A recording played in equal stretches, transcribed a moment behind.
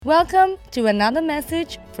Welcome to another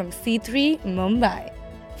message from C3 Mumbai.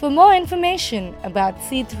 For more information about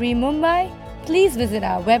C3 Mumbai, please visit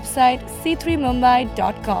our website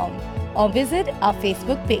c3mumbai.com or visit our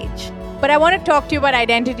Facebook page. But I want to talk to you about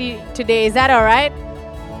identity today. Is that all right?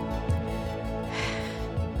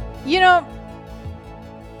 You know,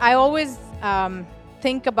 I always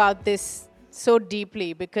think about this so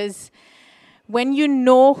deeply because when you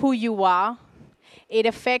know who you are, it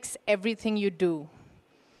affects everything you do.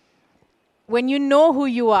 When you know who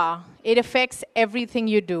you are, it affects everything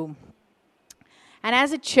you do. And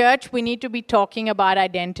as a church, we need to be talking about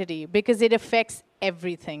identity because it affects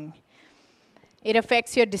everything. It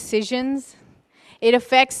affects your decisions. It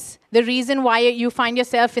affects the reason why you find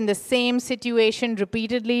yourself in the same situation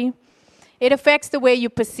repeatedly. It affects the way you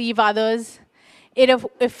perceive others. It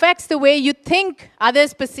affects the way you think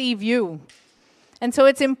others perceive you. And so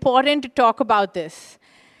it's important to talk about this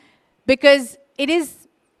because it is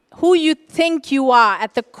who you think you are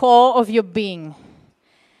at the core of your being.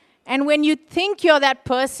 And when you think you're that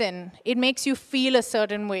person, it makes you feel a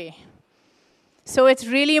certain way. So it's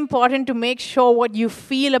really important to make sure what you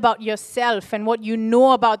feel about yourself and what you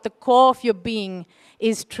know about the core of your being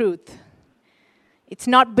is truth. It's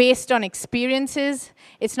not based on experiences.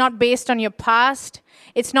 It's not based on your past.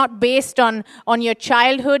 It's not based on your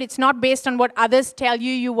childhood. It's not based on what others tell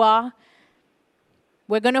you are.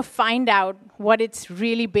 We're going to find out what it's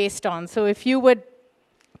really based on. So if you would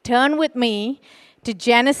turn with me to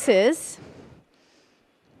Genesis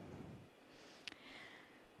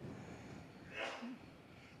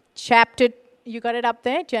chapter, you got it up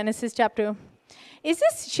there? Genesis chapter. Is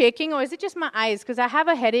this shaking or is it just my eyes? Because I have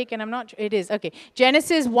a headache and I'm not sure. It is. Okay.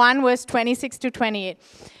 Genesis 1 verse 26 to 28.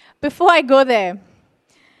 Before I go there,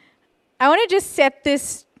 I want to just set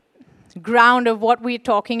this ground of what we're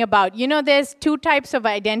talking about. You know, there's two types of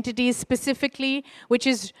identities specifically, which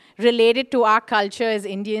is related to our culture as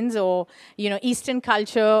Indians or, Eastern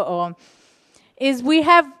culture, or is we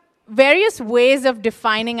have various ways of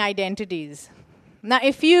defining identities. Now,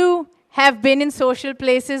 if you have been in social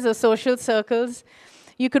places or social circles,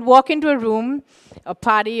 you could walk into a room, a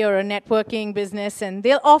party or a networking business, and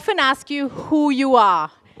they'll often ask you who you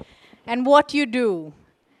are and what you do.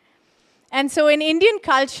 And so in Indian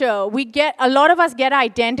culture, a lot of us get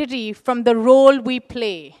identity from the role we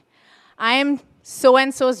play. I am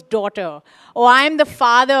so-and-so's daughter, or I am the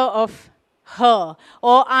father of her,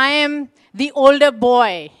 or I am the older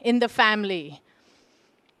boy in the family,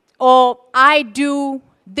 or I do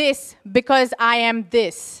this because I am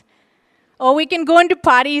this. Or we can go into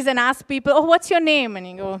parties and ask people, oh, what's your name? And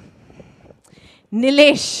you go,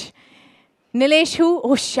 Nilesh. Nilesh who?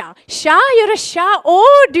 Oh, Shah. Shah, you're a Shah.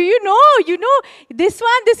 Oh, do you know? You know this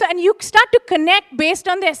one. And you start to connect based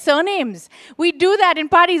on their surnames. We do that in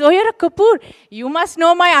parties. Oh, you're a Kapoor. You must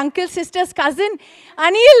know my uncle's sister's cousin.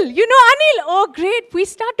 Anil. You know Anil. Oh, great. We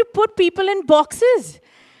start to put people in boxes.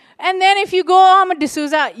 And then if you go, oh, I'm a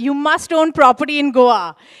D'Souza, you must own property in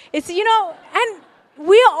Goa. It's, and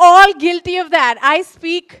we are all guilty of that. I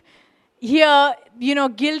speak here,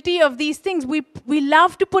 guilty of these things. We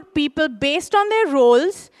love to put people based on their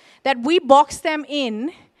roles, that we box them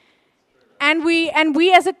in, and we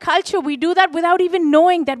as a culture, we do that without even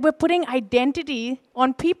knowing that we're putting identity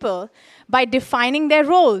on people by defining their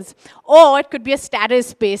roles. Or it could be a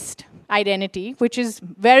status-based identity, which is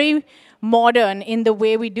very modern in the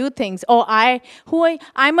way we do things. Or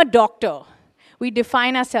I'm a doctor. We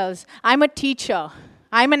define ourselves. I'm a teacher.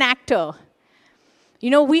 I'm an actor.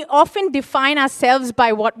 We often define ourselves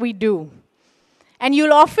by what we do. And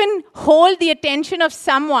you'll often hold the attention of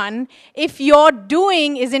someone if your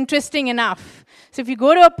doing is interesting enough. So if you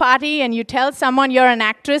go to a party and you tell someone you're an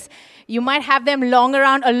actress, you might have them long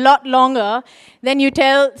around a lot longer than you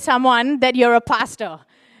tell someone that you're a pastor.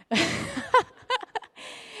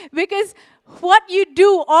 Because what you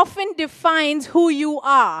do often defines who you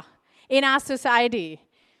are in our society.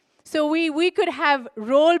 So we could have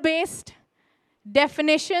role-based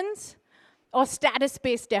definitions or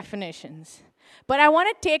status-based definitions. But I want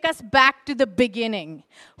to take us back to the beginning.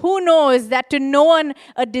 Who knows that to know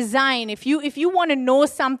a design, if you want to know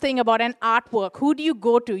something about an artwork, who do you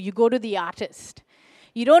go to? You go to the artist.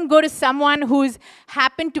 You don't go to someone who's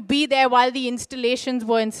happened to be there while the installations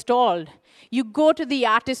were installed. You go to the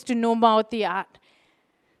artist to know about the art.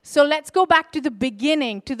 So let's go back to the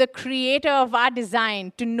beginning, to the creator of our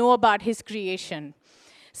design, to know about his creation.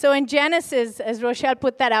 So in Genesis, as Rochelle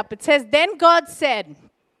put that up, it says, then God said,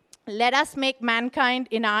 let us make mankind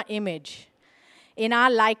in our image, in our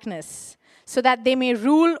likeness, so that they may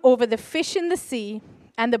rule over the fish in the sea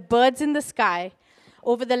and the birds in the sky,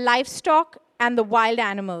 over the livestock and the wild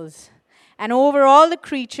animals, and over all the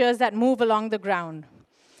creatures that move along the ground.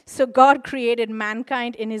 So God created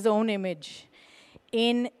mankind in his own image.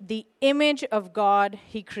 In the image of God,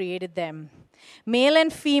 he created them. Male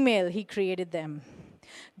and female, he created them.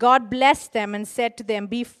 God blessed them and said to them,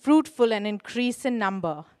 "Be fruitful and increase in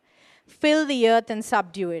number. Fill the earth and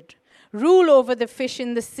subdue it. Rule over the fish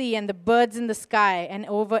in the sea and the birds in the sky and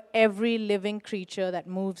over every living creature that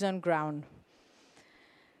moves on ground."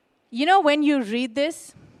 You know, when you read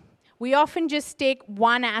this, we often just take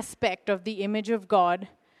one aspect of the image of God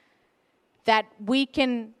that we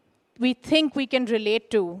think we can relate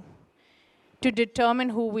to determine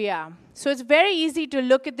who we are. So it's very easy to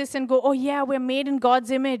look at this and go, oh yeah, we're made in God's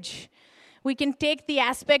image. We can take the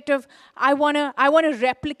aspect of, I want to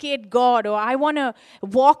replicate God, or I want to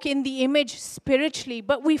walk in the image spiritually.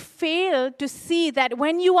 But we fail to see that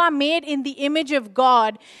when you are made in the image of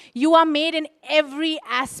God, you are made in every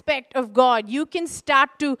aspect of God. You can start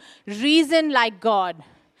to reason like God.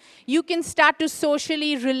 You can start to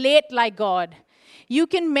socially relate like God. You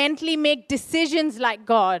can mentally make decisions like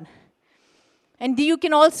God. And you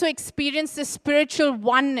can also experience the spiritual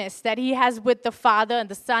oneness that he has with the Father and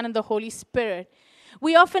the Son and the Holy Spirit.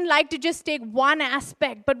 We often like to just take one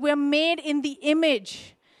aspect, but we're made in the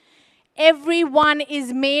image. Everyone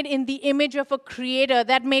is made in the image of a creator.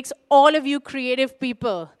 That makes all of you creative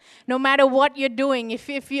people, no matter what you're doing. If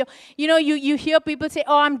you hear people say,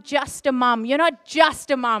 oh, I'm just a mom. You're not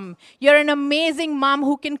just a mom. You're an amazing mom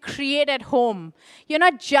who can create at home. You're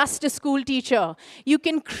not just a school teacher. You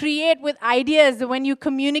can create with ideas when you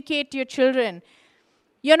communicate to your children.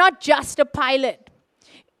 You're not just a pilot.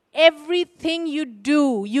 Everything you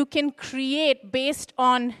do, you can create based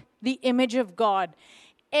on the image of God.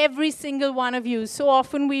 Every single one of you. So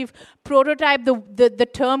often we've prototyped the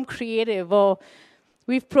term creative, or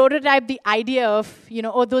we've prototyped the idea of,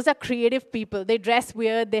 oh, those are creative people. They dress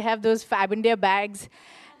weird. They have those fab in their bags.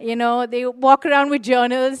 They walk around with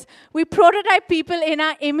journals. We prototype people in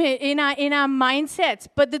our mindsets.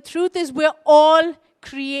 But the truth is we're all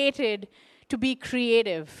created to be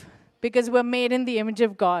creative because we're made in the image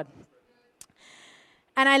of God.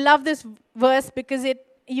 And I love this verse because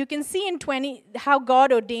you can see in 20 how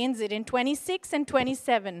God ordains it. In 26 and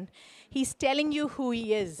 27, he's telling you who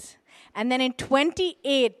he is. And then in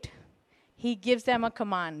 28, he gives them a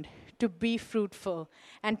command to be fruitful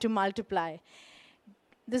and to multiply.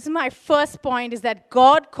 This is my first point, is that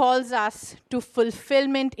God calls us to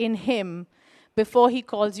fulfillment in him before he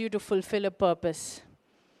calls you to fulfill a purpose.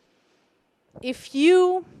 If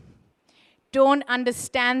you don't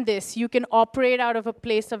understand this, you can operate out of a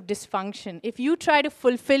place of dysfunction. If you try to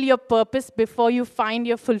fulfill your purpose before you find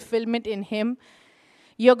your fulfillment in him,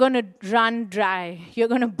 you're going to run dry. You're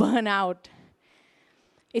going to burn out.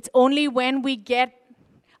 It's only when we get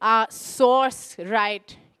our source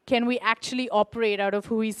right can we actually operate out of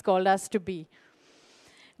who he's called us to be.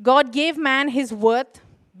 God gave man his worth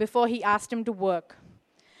before he asked him to work.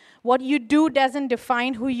 What you do doesn't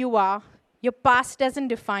define who you are. Your past doesn't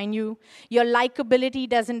define you. Your likability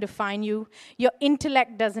doesn't define you. Your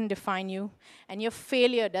intellect doesn't define you. And your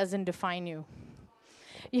failure doesn't define you.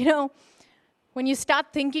 When you start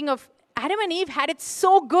thinking of Adam and Eve had it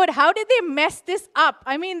so good, how did they mess this up?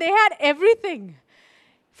 I mean, they had everything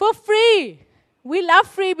for free. We love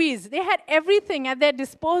freebies. They had everything at their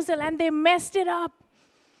disposal and they messed it up.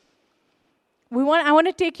 I want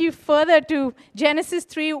to take you further to Genesis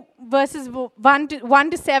 3, verses 1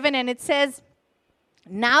 to 7, and it says,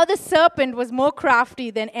 "Now the serpent was more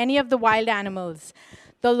crafty than any of the wild animals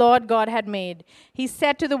the Lord God had made. He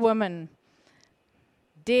said to the woman,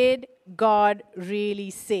 'Did God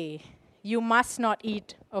really say, you must not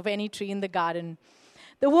eat of any tree in the garden?'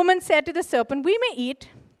 The woman said to the serpent, 'We may eat,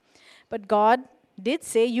 but God did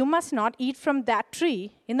say, you must not eat from that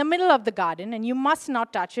tree in the middle of the garden, and you must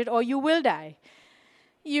not touch it, or you will die.'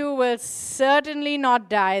 'You will certainly not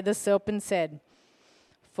die,' the serpent said.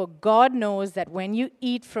 'For God knows that when you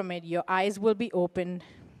eat from it, your eyes will be opened,'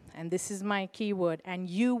 and this is my key word, 'and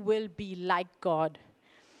you will be like God,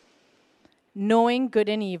 knowing good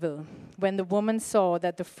and evil.' When the woman saw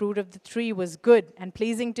that the fruit of the tree was good and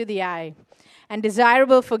pleasing to the eye, and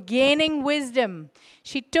desirable for gaining wisdom,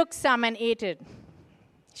 she took some and ate it.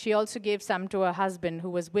 She also gave some to her husband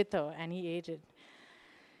who was with her, and he ate it."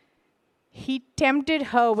 He tempted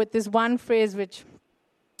her with this one phrase, which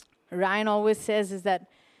Ryan always says, is that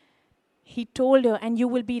he told her, "And you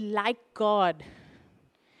will be like God."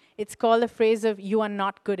 It's called the phrase of, "You are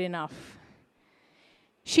not good enough."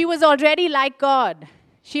 She was already like God.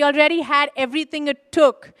 She already had everything it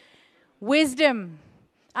took: wisdom,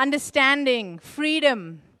 understanding,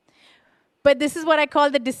 freedom. But this is what I call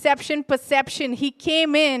the deception perception. He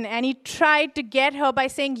came in and he tried to get her by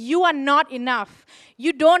saying, you are not enough.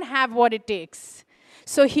 You don't have what it takes.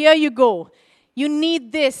 So here you go. You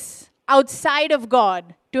need this outside of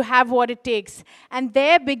God to have what it takes. And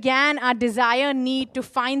there began our desire need to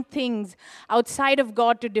find things outside of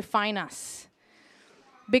God to define us.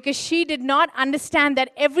 Because she did not understand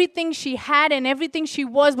that everything she had and everything she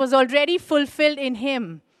was already fulfilled in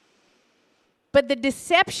Him. But the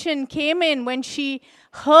deception came in when she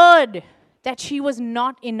heard that she was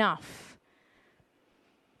not enough.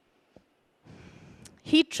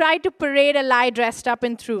 He tried to parade a lie dressed up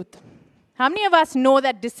in truth. How many of us know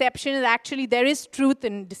that deception is actually, there is truth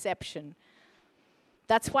in deception?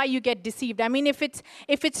 That's why you get deceived. I mean, if it's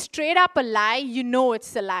straight up a lie, you know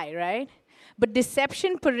it's a lie, right? But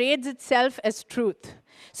deception parades itself as truth.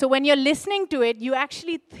 So when you're listening to it, you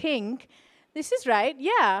actually think, this is right,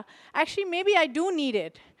 yeah. Actually, maybe I do need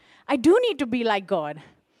it. I do need to be like God.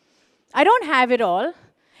 I don't have it all.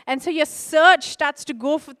 And so your search starts to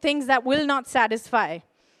go for things that will not satisfy.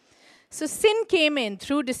 So sin came in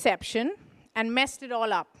through deception and messed it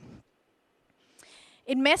all up.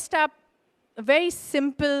 It messed up a very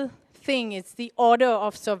simple thing. It's the order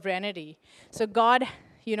of sovereignty. So God,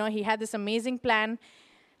 He had this amazing plan.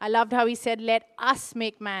 I loved how He said, let us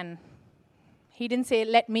make man. He didn't say,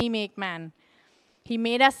 let me make man. He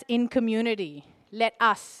made us in community. Let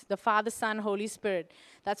us, the Father, Son, Holy Spirit.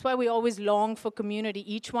 That's why we always long for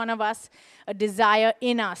community. Each one of us, a desire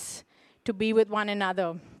in us to be with one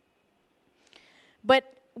another.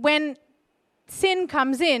 But when sin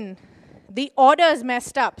comes in, the order is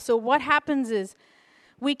messed up. So what happens is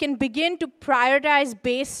we can begin to prioritize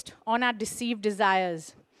based on our deceived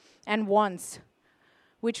desires and wants,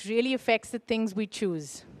 which really affects the things we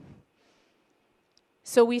choose.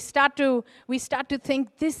 So we start to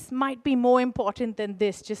think this might be more important than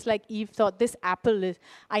this, just like Eve thought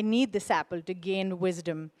I need this apple to gain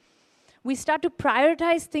wisdom. We start to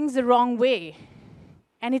prioritize things the wrong way.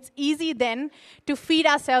 And it's easy then to feed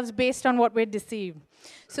ourselves based on what we're deceived.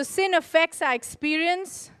 So sin affects our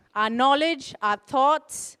experience, our knowledge, our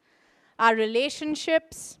thoughts, our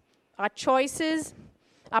relationships, our choices,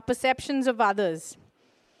 our perceptions of others.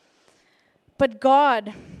 But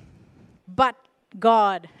God,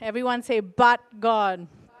 everyone say, but God.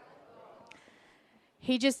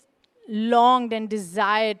 He just longed and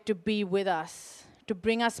desired to be with us, to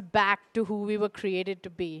bring us back to who we were created to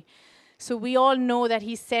be. So we all know that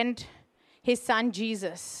He sent His Son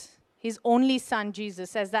Jesus, His only Son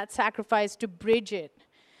Jesus, as that sacrifice to bridge it.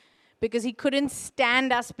 Because He couldn't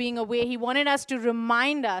stand us being away. He wanted us to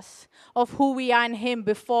remind us of who we are in Him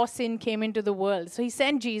before sin came into the world. So He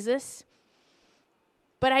sent Jesus.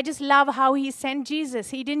 But I just love how He sent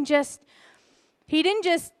Jesus. He didn't just,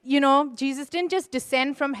 Jesus didn't just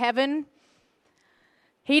descend from heaven.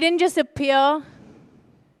 He didn't just appear.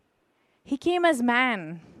 He came as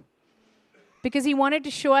man. Because He wanted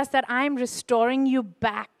to show us that I'm restoring you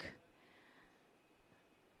back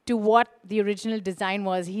to what the original design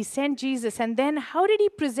was. He sent Jesus. And then how did He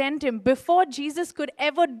present Him? Before Jesus could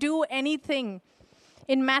ever do anything,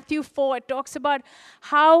 in Matthew 4, it talks about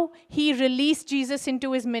how He released Jesus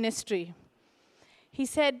into His ministry. He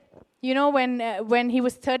said, when He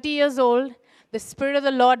was 30 years old, the Spirit of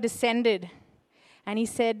the Lord descended. And He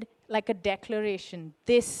said, like a declaration,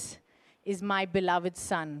 this is my beloved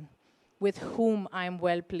Son, with whom I am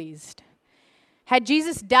well pleased. Had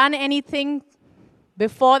Jesus done anything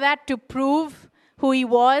before that to prove who He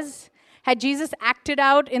was? Had Jesus acted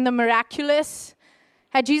out in the miraculous?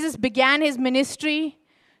 Had Jesus began His ministry?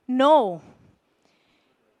 No.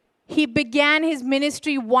 He began His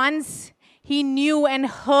ministry once He knew and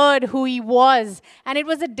heard who He was. And it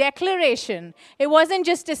was a declaration. It wasn't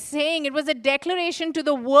just a saying. It was a declaration to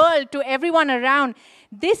the world, to everyone around.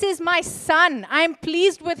 This is my Son. I am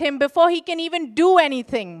pleased with Him before He can even do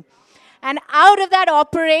anything. And out of that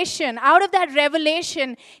operation, out of that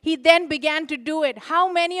revelation, He then began to do it.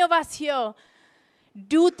 How many of us here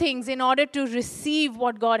do things in order to receive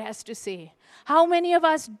what God has to say? How many of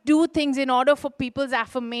us do things in order for people's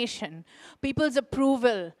affirmation, people's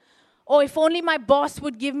approval? Or if only my boss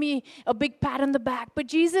would give me a big pat on the back. But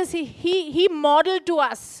Jesus, he modeled to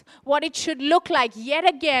us what it should look like. Yet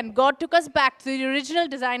again, God took us back to the original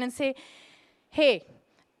design and say, hey,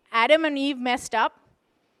 Adam and Eve messed up,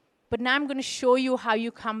 but now I'm going to show you how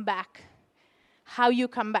you come back. How you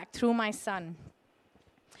come back through my Son.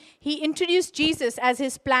 He introduced Jesus as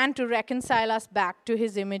His plan to reconcile us back to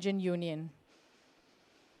His image and union.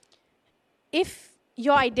 If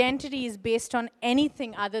your identity is based on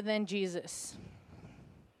anything other than Jesus,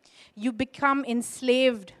 you become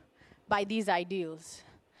enslaved by these ideals.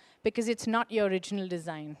 because it's not your original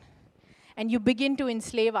design. And you begin to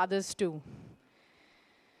enslave others too.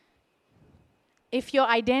 If your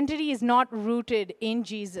identity is not rooted in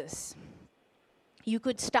Jesus, you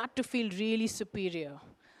could start to feel really superior,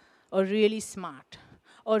 or really smart,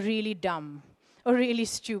 or really dumb, or really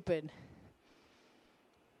stupid,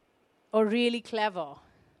 or really clever,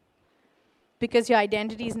 because your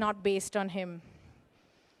identity is not based on Him.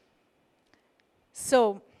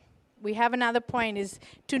 So, we have another point, is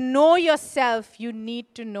to know yourself, you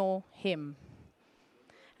need to know Him.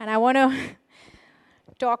 And I want to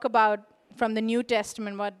talk about, from the New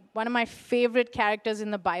Testament, one of my favorite characters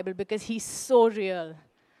in the Bible, because he's so real,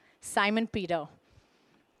 Simon Peter.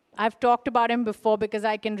 I've talked about him before because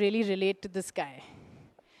I can really relate to this guy.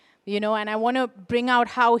 And I want to bring out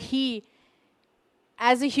how he,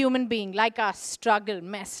 as a human being, like us, struggled,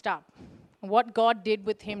 messed up. What God did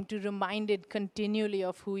with him to remind it continually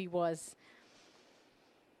of who he was.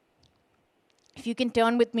 If you can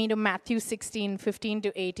turn with me to Matthew 16, 15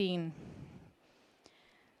 to 18.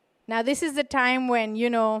 Now, this is the time when,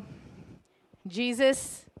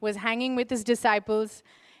 Jesus was hanging with his disciples,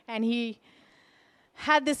 and he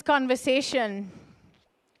had this conversation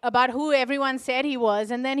about who everyone said he was.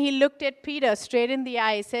 And then he looked at Peter straight in the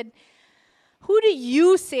eye, said, "Who do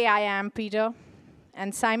you say I am, Peter?"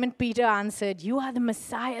 And Simon Peter answered, "You are the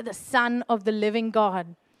Messiah, the Son of the living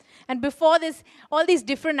God." And before this, all these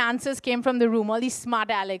different answers came from the room, all these smart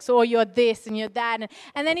alecks. "Oh, you're this and you're that."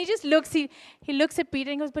 And then he just looks, he looks at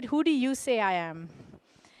Peter and goes, "But who do you say I am?"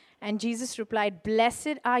 And Jesus replied,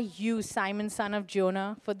 "Blessed are you, Simon, son of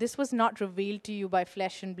Jonah, for this was not revealed to you by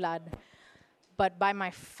flesh and blood, but by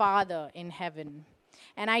my Father in heaven.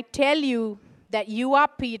 And I tell you that you are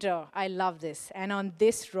Peter," I love this, "and on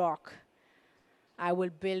this rock I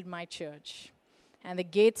will build my church, and the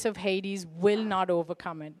gates of Hades will not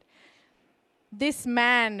overcome it." This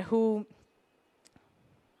man who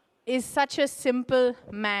is such a simple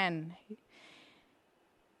man,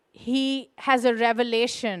 he has a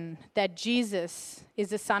revelation that Jesus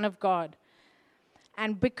is the Son of God.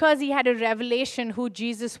 And because he had a revelation who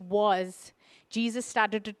Jesus was, Jesus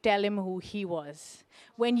started to tell him who he was.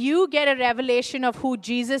 When you get a revelation of who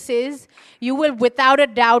Jesus is, you will without a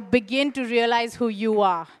doubt begin to realize who you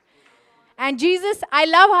are. And Jesus, I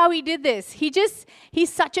love how he did this.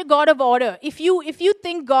 He's such a God of order. If you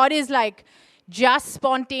think God is like just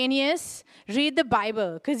spontaneous, read the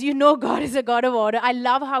Bible, because God is a God of order. I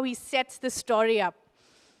love how he sets the story up.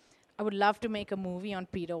 I would love to make a movie on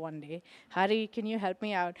Peter one day. Hari, can you help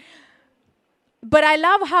me out? But I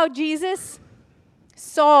love how Jesus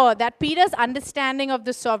saw that Peter's understanding of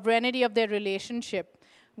the sovereignty of their relationship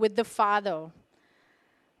with the Father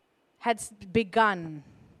had begun.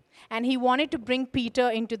 And he wanted to bring Peter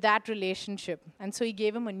into that relationship. And so he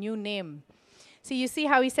gave him a new name. So you see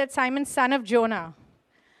how he said Simon, son of Jonah.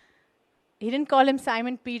 He didn't call him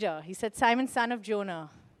Simon Peter. He said Simon, son of Jonah.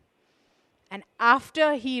 And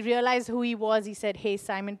after he realized who he was, he said, "Hey,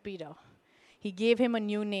 Simon Peter." He gave him a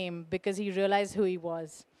new name because he realized who he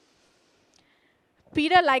was.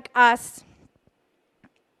 Peter, like us,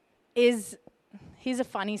 he's a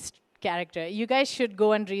funny character. You guys should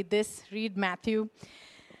go and read this. Read Matthew.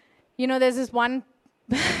 There's this one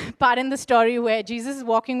part in the story where Jesus is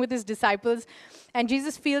walking with his disciples, and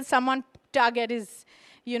Jesus feels someone tug at his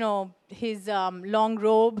long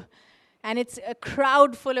robe, and it's a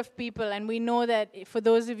crowd full of people. And we know that for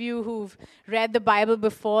those of you who've read the Bible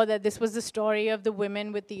before, that this was the story of the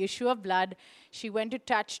woman with the issue of blood. She went to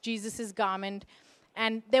touch Jesus' garment,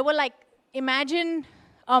 and they were like, imagine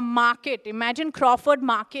a market, imagine Crawford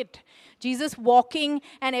Market. Jesus walking,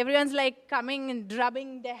 and everyone's like coming and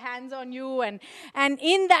rubbing their hands on you. And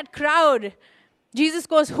in that crowd, Jesus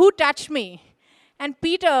goes, "Who touched me?" And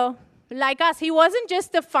Peter, like us, he wasn't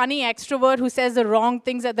just the funny extrovert who says the wrong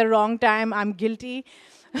things at the wrong time. I'm guilty.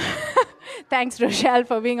 Thanks, Rochelle,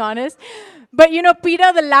 for being honest. But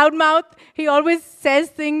Peter, the loudmouth, he always says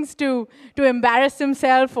things to embarrass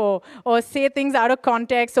himself or say things out of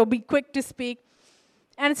context or be quick to speak.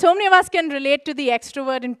 And so many of us can relate to the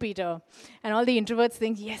extrovert in Peter. And all the introverts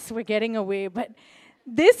think, yes, we're getting away. But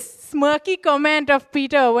this smirky comment of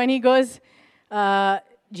Peter when he goes,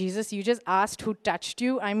 "Jesus, you just asked who touched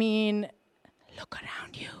you. I mean, look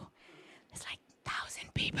around you. There's like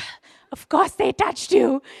 1,000 people. Of course they touched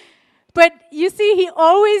you." But you see, he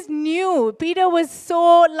always knew. Peter was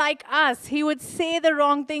so like us. He would say the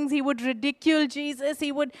wrong things. He would ridicule Jesus.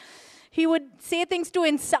 He would say things to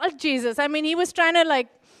insult Jesus. I mean, he was trying to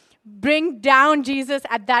bring down Jesus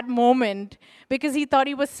at that moment because he thought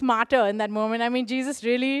he was smarter in that moment. I mean, Jesus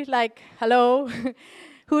really hello?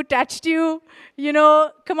 who touched you? You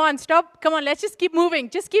know, come on, stop. Come on, let's just keep moving.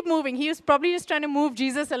 Just keep moving. He was probably just trying to move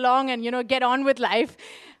Jesus along and, get on with life.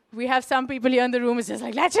 We have some people here in the room who's just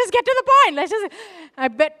like, let's just get to the point. I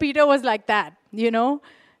bet Peter was like that,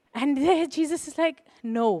 And there Jesus is like,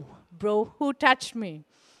 no, bro, who touched me?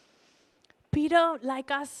 Peter,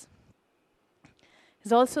 like us,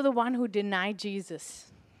 is also the one who denied Jesus.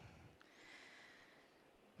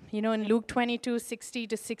 In Luke 22, 60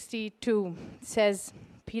 to 62, it says,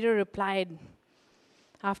 Peter replied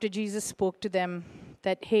after Jesus spoke to them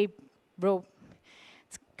that, hey, bro,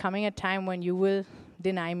 it's coming a time when you will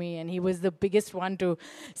deny me. And he was the biggest one to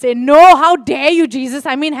say, no, how dare you, Jesus?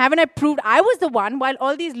 I mean, haven't I proved I was the one while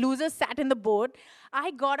all these losers sat in the boat?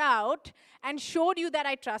 I got out and showed you that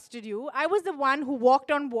I trusted you. I was the one who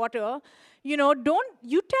walked on water. Don't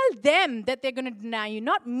you tell them that they're going to deny you,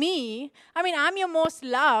 not me. I mean, I'm your most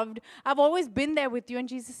loved. I've always been there with you. And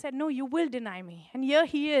Jesus said, no, you will deny me. And here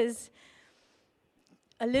he is,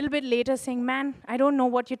 a little bit later saying, man, I don't know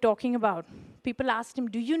what you're talking about. People asked him,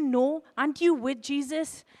 do you know? Aren't you with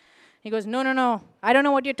Jesus? He goes, no. I don't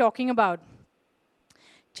know what you're talking about.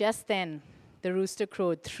 Just then, the rooster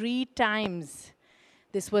crowed 3 times.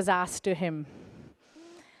 This was asked to him.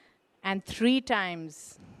 And 3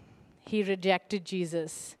 times, he rejected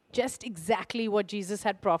Jesus. Just exactly what Jesus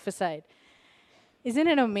had prophesied. Isn't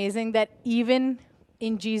it amazing that even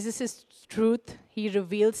in Jesus' truth, he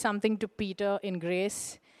revealed something to Peter in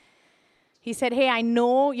grace? He said, hey, I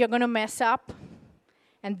know you're going to mess up,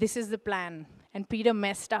 and this is the plan. And Peter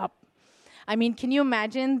messed up. I mean, can you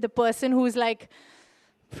imagine the person who's like,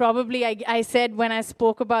 probably, I said when I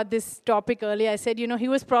spoke about this topic earlier, I said, he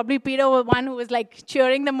was probably Peter, the one who was like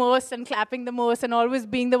cheering the most and clapping the most and always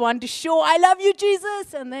being the one to show, I love you,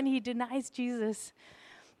 Jesus. And then he denies Jesus.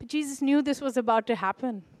 But Jesus knew this was about to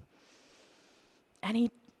happen. And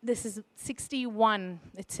this is 61.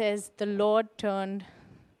 It says, the Lord turned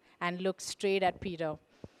and looked straight at Peter.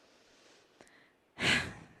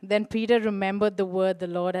 Then Peter remembered the word the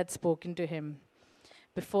Lord had spoken to him.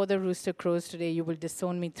 Before the rooster crows today, you will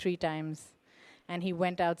disown me 3 times. And he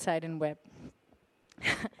went outside and wept.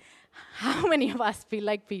 How many of us feel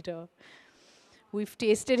like Peter? We've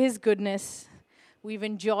tasted his goodness. We've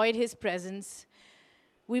enjoyed his presence.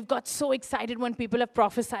 We've got so excited when people have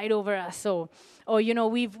prophesied over us. Or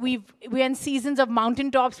we're in seasons of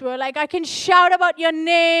mountaintops where we're like, I can shout about your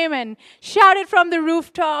name and shout it from the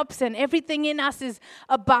rooftops, and everything in us is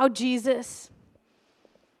about Jesus.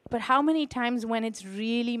 But how many times when it's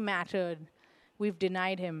really mattered, we've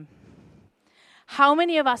denied him? How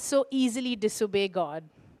many of us so easily disobey God?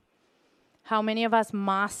 How many of us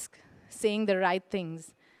mask saying the right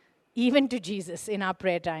things, even to Jesus in our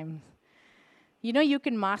prayer time? You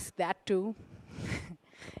can mask that too.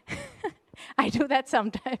 I do that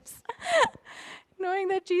sometimes. Knowing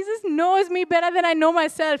that Jesus knows me better than I know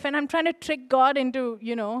myself, and I'm trying to trick God into,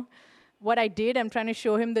 what I did. I'm trying to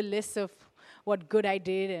show him the list of what good I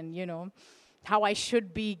did and, how I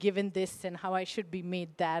should be given this and how I should be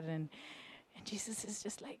made that. And Jesus is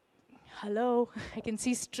just like, hello, I can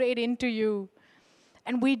see straight into you.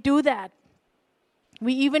 And we do that.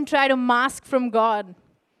 We even try to mask from God.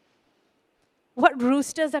 What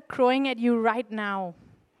roosters are crowing at you right now?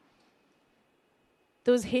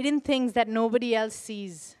 Those hidden things that nobody else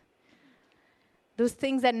sees. Those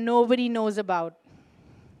things that nobody knows about.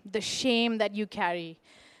 The shame that you carry.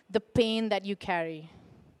 The pain that you carry.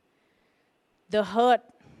 The hurt.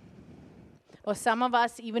 Or some of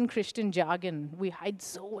us, even Christian jargon. We hide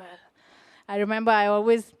so well. I remember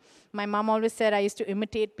my mom always said I used to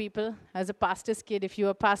imitate people as a pastor's kid. If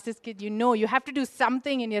you're a pastor's kid, you have to do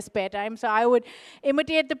something in your spare time. So I would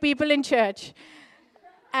imitate the people in church.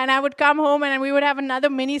 And I would come home and we would have another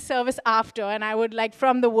mini service after. And I would,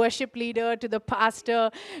 from the worship leader to the pastor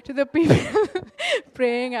to the people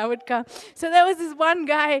praying, I would come. So there was this one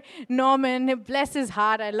guy, Norman, bless his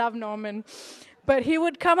heart, I love Norman. But he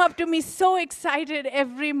would come up to me so excited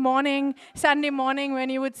every morning, Sunday morning when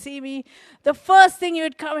he would see me. The first thing he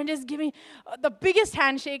would come and just give me the biggest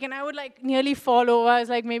handshake, and I would nearly fall over. I was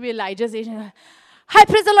like maybe Elijah's age. Hi,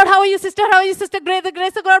 praise the Lord. How are you, sister? How are you, sister? Great, the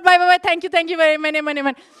grace of God. Bye. Thank you very much.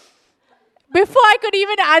 Amen. Before I could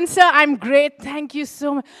even answer, I'm great. Thank you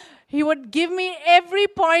so much. He would give me every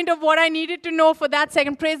point of what I needed to know for that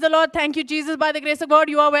second. Praise the Lord. Thank you, Jesus. By the grace of God,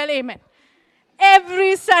 you are well. Amen.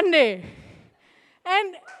 Every Sunday.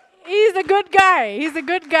 And he's a good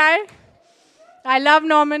guy. I love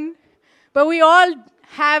Norman. But we all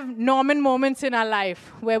have Norman moments in our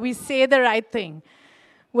life where we say the right thing.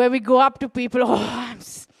 Where we go up to people,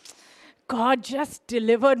 God just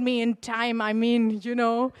delivered me in time. I mean,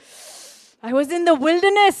 I was in the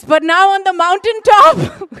wilderness, but now on the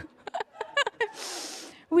mountaintop.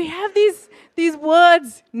 We have these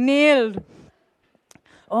words nailed.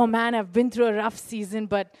 Oh man, I've been through a rough season,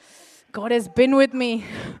 but God has been with me.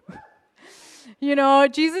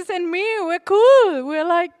 Jesus and me, we're cool. We're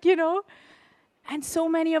like, and so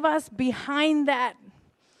many of us behind that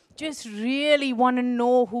just really want to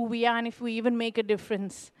know who we are and if we even make a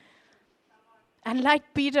difference. And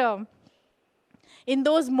like Peter, in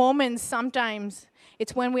those moments, sometimes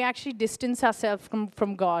it's when we actually distance ourselves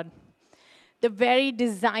from God, the very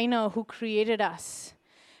designer who created us,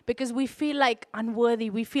 because we feel like unworthy,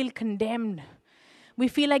 we feel condemned. We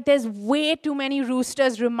feel like there's way too many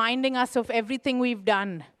roosters reminding us of everything we've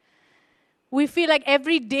done. We feel like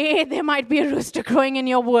every day there might be a rooster crowing in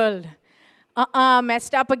your world.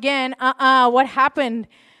 Messed up again. What happened?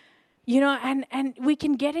 And we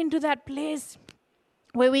can get into that place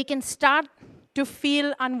where we can start to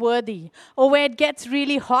feel unworthy, or where it gets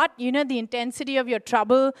really hot, the intensity of your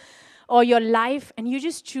trouble or your life, and you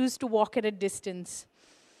just choose to walk at a distance.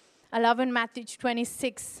 I love in Matthew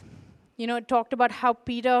 26, it talked about how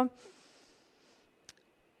Peter,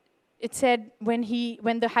 it said when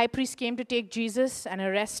the high priest came to take Jesus and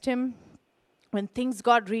arrest him, when things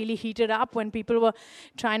got really heated up, when people were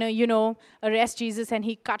trying to, arrest Jesus, and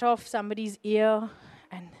he cut off somebody's ear,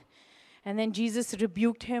 and then Jesus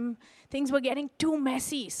rebuked him, things were getting too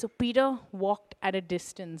messy, so Peter walked at a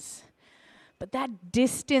distance. But that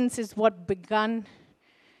distance is what began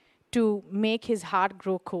to make his heart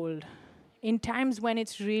grow cold. In times when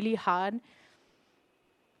it's really hard,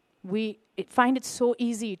 we find it so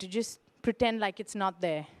easy to just pretend like it's not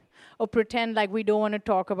there, or pretend like we don't want to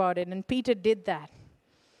talk about it. And Peter did that.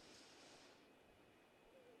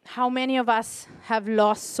 How many of us have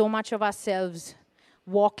lost so much of ourselves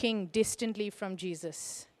walking distantly from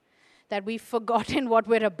Jesus that we've forgotten what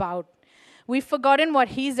we're about? We've forgotten what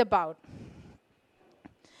He's about.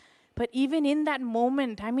 But even in that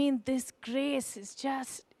moment, this grace is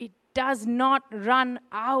just, it does not run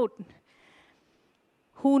out.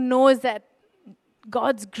 Who knows that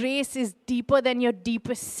God's grace is deeper than your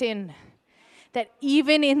deepest sin? That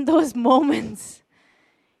even in those moments,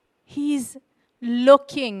 He's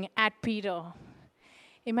looking at Peter.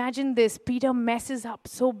 Imagine this, Peter messes up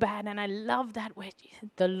so bad, and I love that where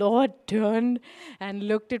the Lord turned and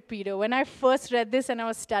looked at Peter. When I first read this and I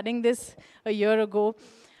was studying this a year ago,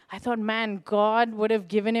 I thought, man, God would have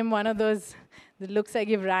given him one of those, the looks I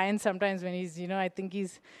give Ryan sometimes when he's, I think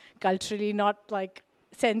he's culturally not like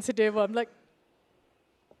sensitive, or I'm like,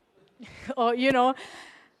 or,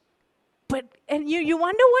 but, and you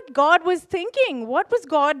wonder what God was thinking. What was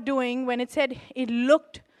God doing when it said he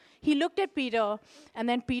looked at Peter, and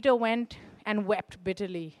then Peter went and wept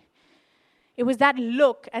bitterly. It was that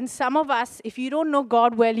look, and some of us, if you don't know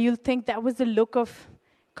God well, you'll think that was the look of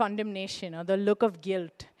condemnation, or the look of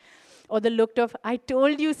guilt, or the look of, I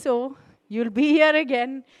told you so, you'll be here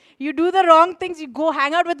again. You do the wrong things, you go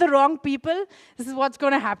hang out with the wrong people, this is what's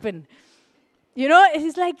going to happen.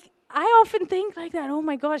 It's like, I often think like that, oh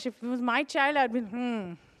my gosh, if it was my child, I'd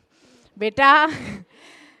be, beta.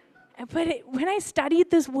 But when I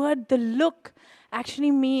studied this word, the look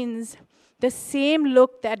actually means the same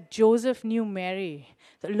look that Joseph knew Mary,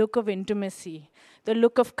 the look of intimacy, the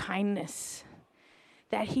look of kindness.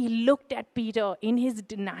 That he looked at Peter in his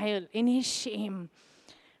denial, in his shame,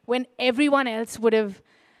 when everyone else would have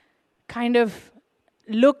kind of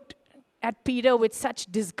looked at Peter with such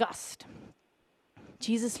disgust.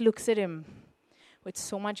 Jesus looks at him with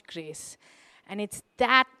so much grace. And it's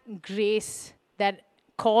that grace that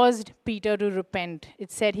caused Peter to repent.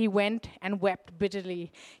 It said he went and wept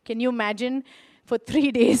bitterly. Can you imagine? For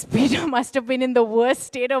 3 days, Peter must have been in the worst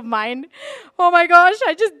state of mind. Oh my gosh,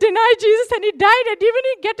 I just denied Jesus and he died. I didn't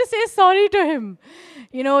even get to say sorry to him.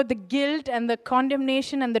 The guilt and the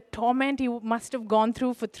condemnation and the torment he must have gone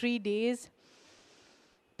through for 3 days.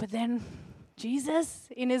 But then Jesus,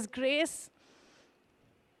 in his grace,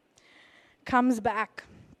 comes back.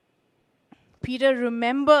 Peter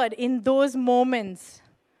remembered in those moments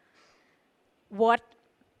what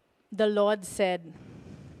the Lord said.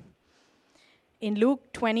 In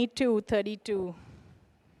Luke 22:32,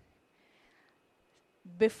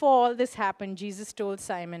 before all this happened, Jesus told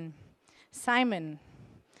Simon, Simon,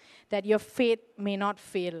 that your faith may not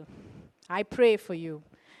fail. I pray for you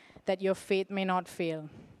that your faith may not fail.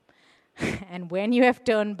 And when you have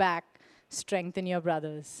turned back, strengthen your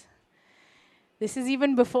brothers. This is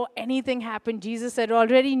even before anything happened. Jesus had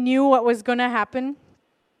already knew what was going to happen.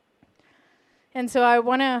 And so I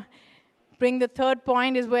want to bring the third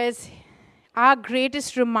point is where our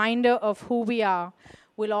greatest reminder of who we are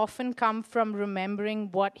will often come from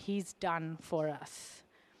remembering what He's done for us.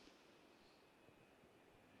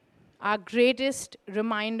 Our greatest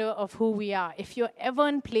reminder of who we are. If you're ever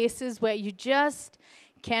in places where you just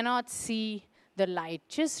cannot see the light,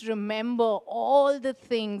 just remember all the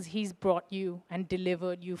things He's brought you and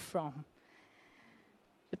delivered you from.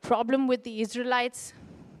 The problem with the Israelites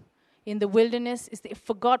in the wilderness is they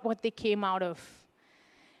forgot what they came out of.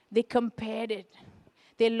 They compared it.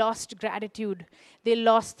 They lost gratitude. They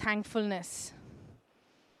lost thankfulness.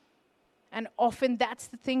 And often that's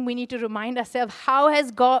the thing we need to remind ourselves. How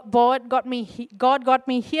has God got me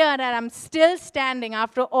here and I'm still standing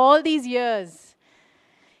after all these years?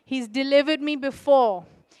 He's delivered me before.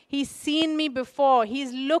 He's seen me before.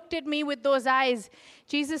 He's looked at me with those eyes.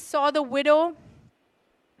 Jesus saw the widow.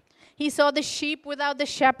 He saw the sheep without the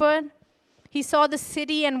shepherd. He saw the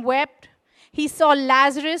city and wept. He saw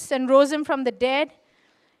Lazarus and rose him from the dead.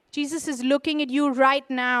 Jesus is looking at you right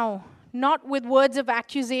now, not with words of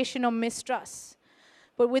accusation or mistrust,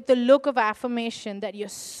 but with the look of affirmation that you're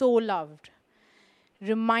so loved,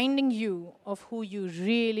 reminding you of who you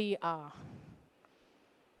really are.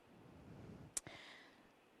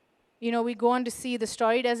 You know, we go on to see the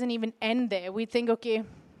story doesn't even end there. We think, okay,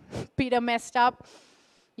 Peter messed up.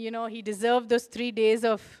 You know, he deserved those 3 days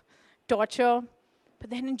of torture. But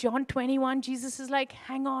then in John 21, Jesus is like,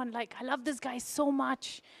 hang on, like, I love this guy so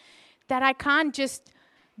much that I can't just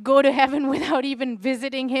go to heaven without even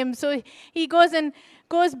visiting him. So he goes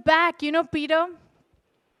back. You know, Peter,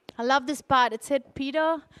 I love this part. It said,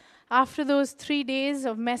 Peter, after those 3 days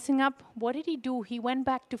of messing up, what did he do? He went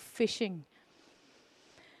back to fishing.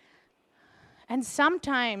 And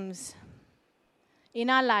sometimes in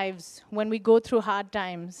our lives, when we go through hard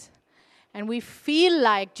times, and we feel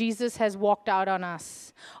like Jesus has walked out on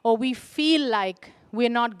us, or we feel like we're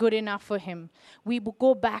not good enough for Him, we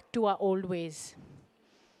go back to our old ways.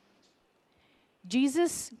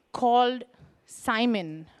 Jesus called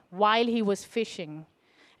Simon while he was fishing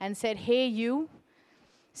and said, hey, you,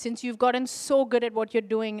 since you've gotten so good at what you're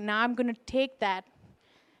doing, now I'm going to take that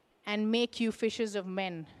and make you fishers of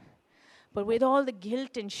men. But with all the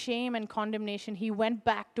guilt and shame and condemnation, he went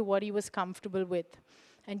back to what he was comfortable with.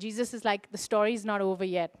 And Jesus is like, the story's not over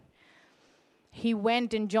yet. He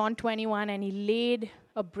went in John 21 and he laid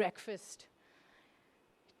a breakfast.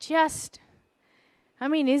 Is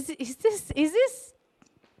this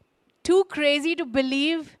too crazy to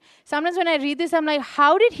believe? Sometimes when I read this, I'm like,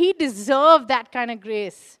 how did he deserve that kind of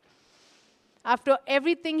grace? After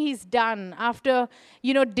everything he's done, after,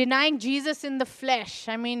 denying Jesus in the flesh,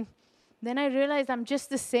 then I realize I'm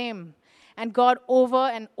just the same. And God over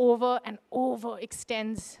and over and over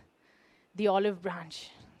extends the olive branch.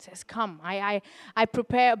 Says, come, I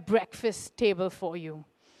prepare a breakfast table for you.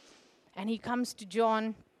 And he comes to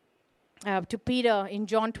Peter in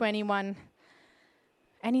John 21.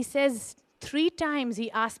 And he says, 3 times he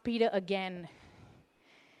asked Peter again,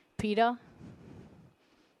 Peter,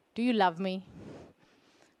 do you love me?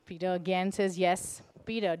 Peter again says, yes.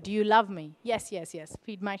 Peter, do you love me? Yes.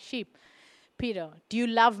 Feed my sheep. Peter, do you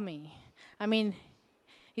love me?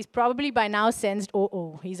 He's probably by now sensed,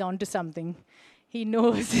 he's on to something. He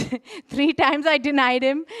knows. 3 times I denied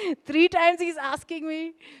him. 3 times he's asking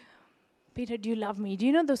me, Peter, do you love me? Do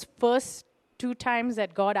you know those first 2 times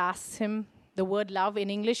that God asks him the word love? In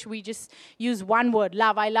English, we just use one word,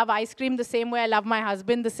 love. I love ice cream the same way I love my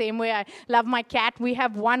husband, the same way I love my cat. We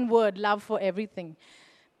have one word, love, for everything.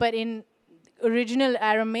 But in original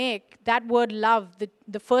Aramaic, that word love,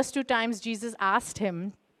 the first 2 times Jesus asked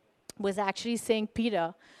him was actually saying,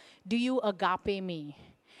 Peter, do you agape me?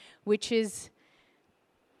 Which is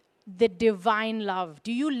the divine love.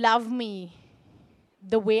 Do you love me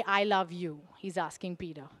the way I love you? He's asking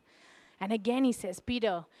Peter. And again he says,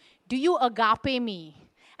 Peter, do you agape me?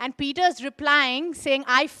 And Peter's replying, saying,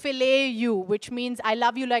 I phileo you, which means I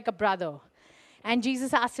love you like a brother. And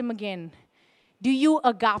Jesus asked him again, do you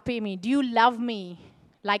agape me? Do you love me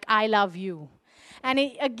like I love you? And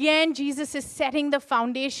again, Jesus is setting the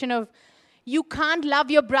foundation of, you can't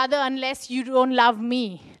love your brother unless you don't love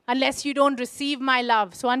me, unless you don't receive my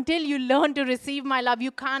love. So until you learn to receive my love,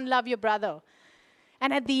 you can't love your brother.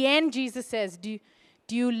 And at the end, Jesus says, do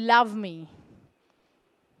you love me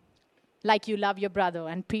like you love your brother?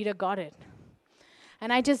 And Peter got it.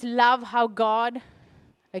 And I just love how God,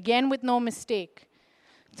 again with no mistake,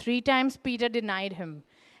 3 times Peter denied him,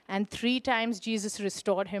 and 3 times Jesus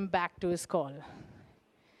restored him back to his call.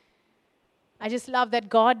 I just love that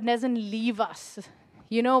God doesn't leave us.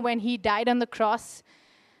 When he died on the cross,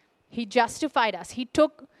 he justified us.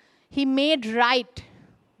 He made right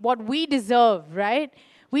what we deserve, right?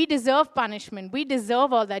 We deserve punishment. We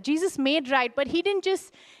deserve all that. Jesus made right, but he didn't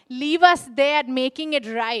just leave us there at making it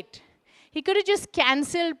right. He could have just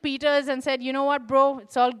canceled Peter's and said, you know what, bro,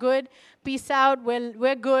 it's all good. Peace out. Well,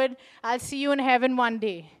 we're good. I'll see you in heaven one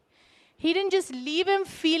day. He didn't just leave him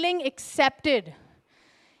feeling accepted.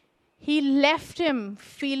 He left him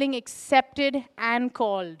feeling accepted and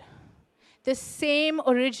called. The same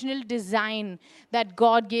original design that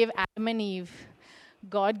God gave Adam and Eve,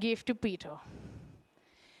 God gave to Peter.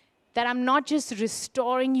 That I'm not just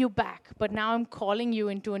restoring you back, but now I'm calling you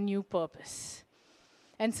into a new purpose.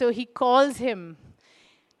 And so he calls him.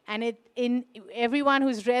 And everyone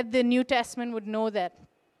who's read the New Testament would know that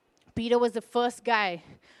Peter was the first guy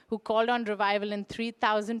who called on revival, and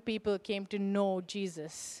 3,000 people came to know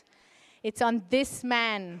Jesus. It's on this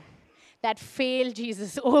man that failed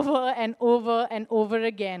Jesus over and over and over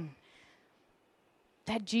again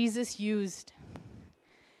that Jesus used,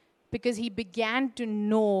 because he began to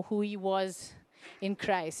know who he was in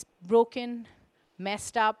Christ. Broken,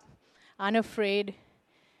 messed up, unafraid,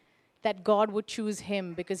 that God would choose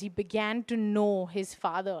him because he began to know his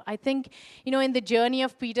Father. I think, in the journey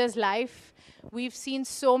of Peter's life, we've seen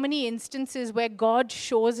so many instances where God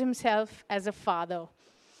shows himself as a father,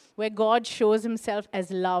 where God shows himself as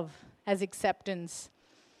love, as acceptance.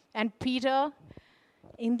 And Peter,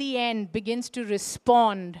 in the end, begins to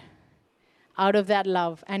respond out of that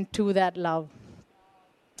love and to that love.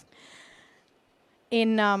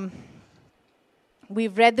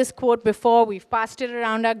 We've read this quote before, we've passed it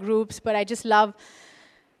around our groups, but I just love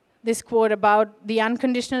this quote about the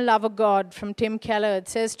unconditional love of God from Tim Keller. It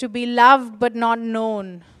says, "To be loved but not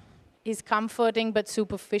known is comforting but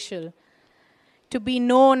superficial. To be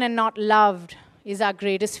known and not loved is our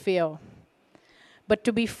greatest fear. But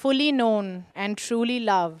to be fully known and truly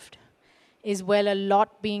loved is a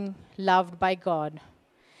lot being loved by God.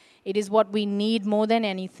 It is what we need more than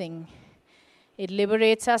anything. It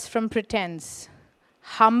liberates us from pretense,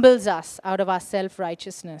 humbles us out of our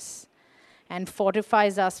self-righteousness, and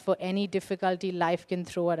fortifies us for any difficulty life can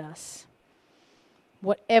throw at us.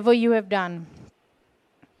 Whatever you have done,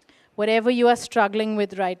 whatever you are struggling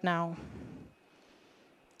with right now,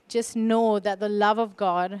 just know that the love of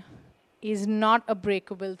God is not a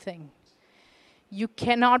breakable thing. You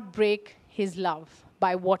cannot break his love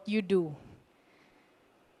by what you do.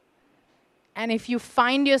 And if you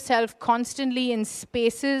find yourself constantly in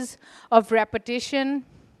spaces of repetition,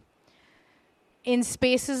 in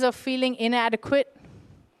spaces of feeling inadequate,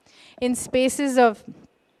 in spaces of,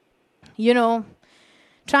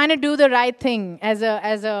 trying to do the right thing as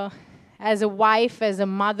a wife, as a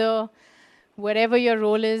mother, whatever your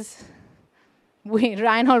role is.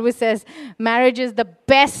 Ryan always says, marriage is the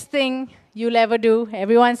best thing you'll ever do.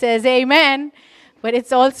 Everyone says amen, but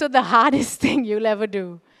it's also the hardest thing you'll ever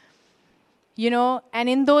do. And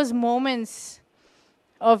in those moments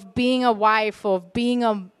of being a wife, of being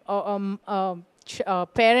a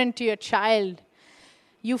parent to your child,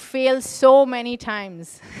 you fail so many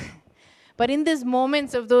times. But in these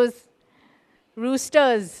moments of those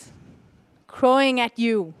roosters crowing at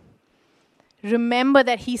you, remember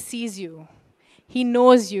that he sees you. He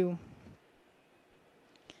knows you.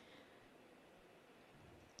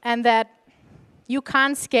 And that you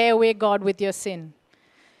can't scare away God with your sin.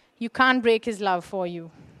 You can't break his love for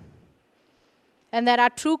you. And that our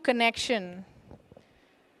true connection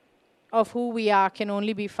of who we are can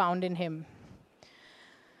only be found in him.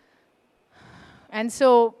 And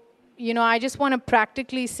so, I just want to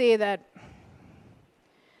practically say that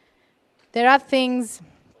there are things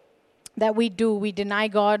that we do. We deny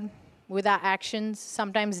God with our actions,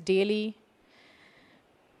 sometimes daily.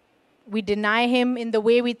 We deny him in the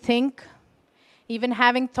way we think. Even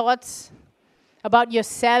having thoughts about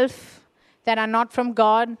yourself that are not from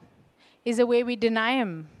God is a way we deny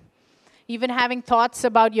him. Even having thoughts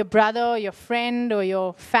about your brother, or your friend, or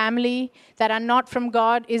your family that are not from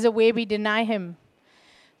God is a way we deny him.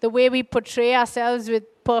 The way we portray ourselves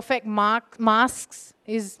with perfect masks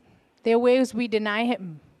they're ways we deny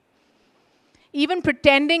him. Even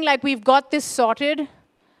pretending like we've got this sorted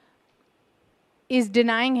is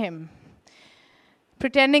denying him.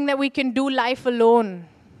 Pretending that we can do life alone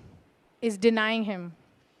is denying him.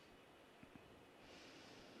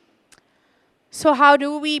 So how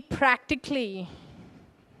do we practically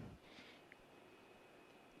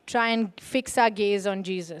try and fix our gaze on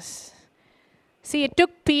Jesus? See, it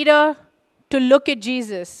took Peter to look at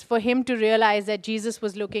Jesus for him to realize that Jesus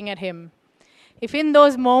was looking at him. If in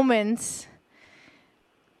those moments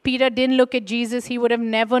Peter didn't look at Jesus, he would have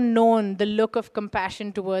never known the look of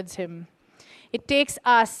compassion towards him. It takes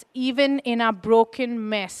us, even in our broken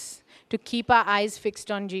mess, to keep our eyes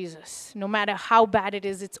fixed on Jesus. No matter how bad it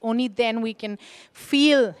is, it's only then we can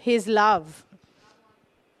feel His love.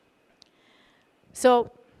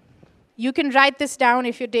 So you can write this down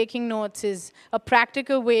if you're taking notes. Is a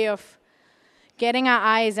practical way of getting our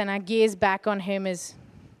eyes and our gaze back on Him is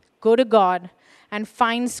go to God and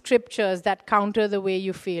find scriptures that counter the way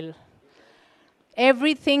you feel.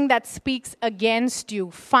 Everything that speaks against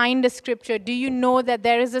you, find a scripture. Do you know that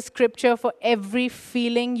there is a scripture for every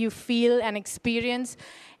feeling you feel and experience?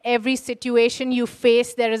 Every situation you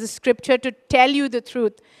face, there is a scripture to tell you the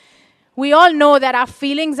truth. We all know that our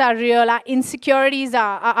feelings are real, our insecurities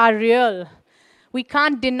are real. We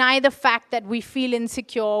can't deny the fact that we feel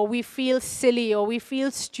insecure, or we feel silly, or we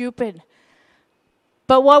feel stupid.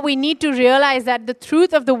 But what we need to realize that the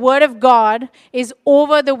truth of the Word of God is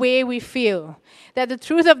over the way we feel. That the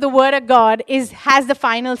truth of the Word of God has the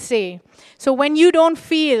final say. So when you don't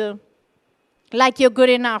feel like you're good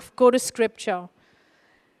enough, go to Scripture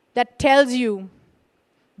that tells you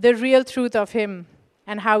the real truth of Him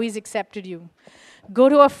and how He's accepted you. Go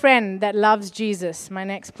to a friend that loves Jesus, my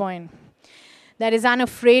next point, that is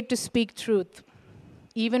unafraid to speak truth,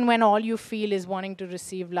 even when all you feel is wanting to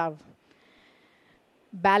receive love.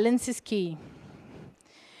 Balance is key.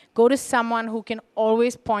 Go to someone who can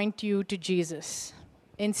always point you to Jesus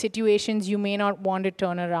in situations you may not want to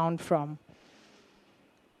turn around from.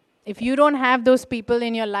 If you don't have those people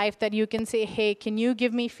in your life that you can say, hey, can you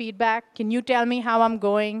give me feedback? Can you tell me how I'm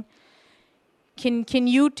going? Can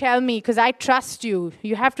you tell me, because I trust you.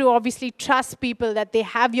 You have to obviously trust people that they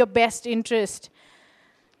have your best interest.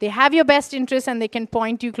 They have your best interest and they can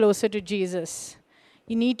point you closer to Jesus.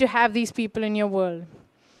 You need to have these people in your world.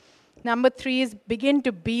 Number 3 is begin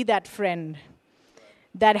to be that friend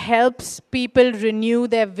that helps people renew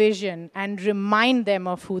their vision and remind them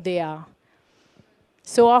of who they are.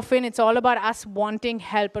 So often it's all about us wanting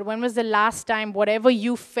help, but when was the last time whatever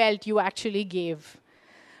you felt you actually gave?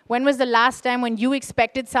 When was the last time when you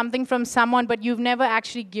expected something from someone but you've never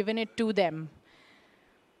actually given it to them?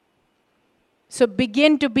 So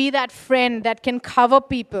begin to be that friend that can cover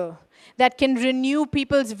people, that can renew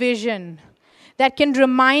people's vision, that can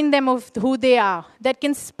remind them of who they are, that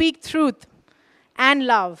can speak truth and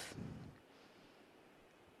love.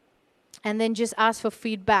 And then just ask for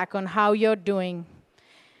feedback on how you're doing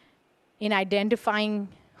in identifying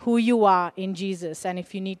who you are in Jesus and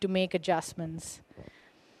if you need to make adjustments.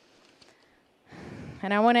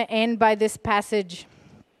 And I want to end by this passage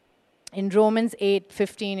in Romans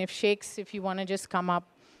 8:15. If you want to just come up.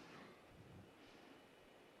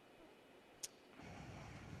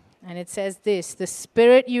 And it says this, the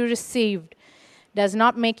Spirit you received does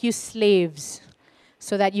not make you slaves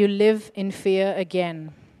so that you live in fear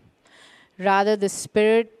again. Rather, the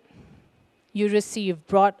Spirit you received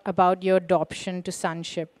brought about your adoption to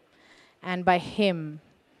sonship, and by Him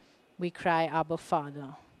we cry, Abba,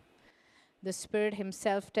 Father. The Spirit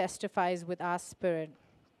Himself testifies with our spirit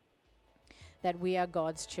that we are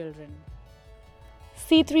God's children.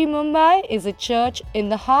 C3 Mumbai is a church in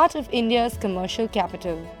the heart of India's commercial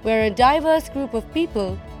capital, where a diverse group of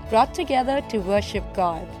people brought together to worship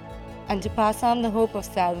God and to pass on the hope of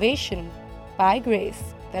salvation by grace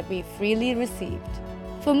that we freely received.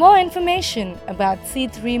 For more information about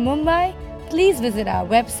C3 Mumbai, please visit our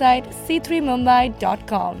website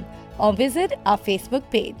c3mumbai.com or visit our Facebook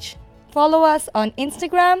page. Follow us on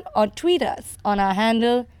Instagram or tweet us on our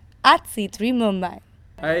handle @C3 Mumbai.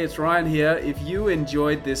 Hey, it's Ryan here. If you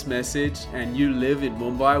enjoyed this message and you live in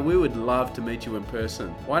Mumbai, we would love to meet you in person.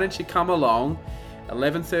 Why don't you come along,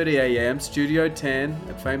 11:30 a.m., Studio 10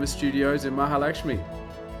 at Famous Studios in Mahalakshmi.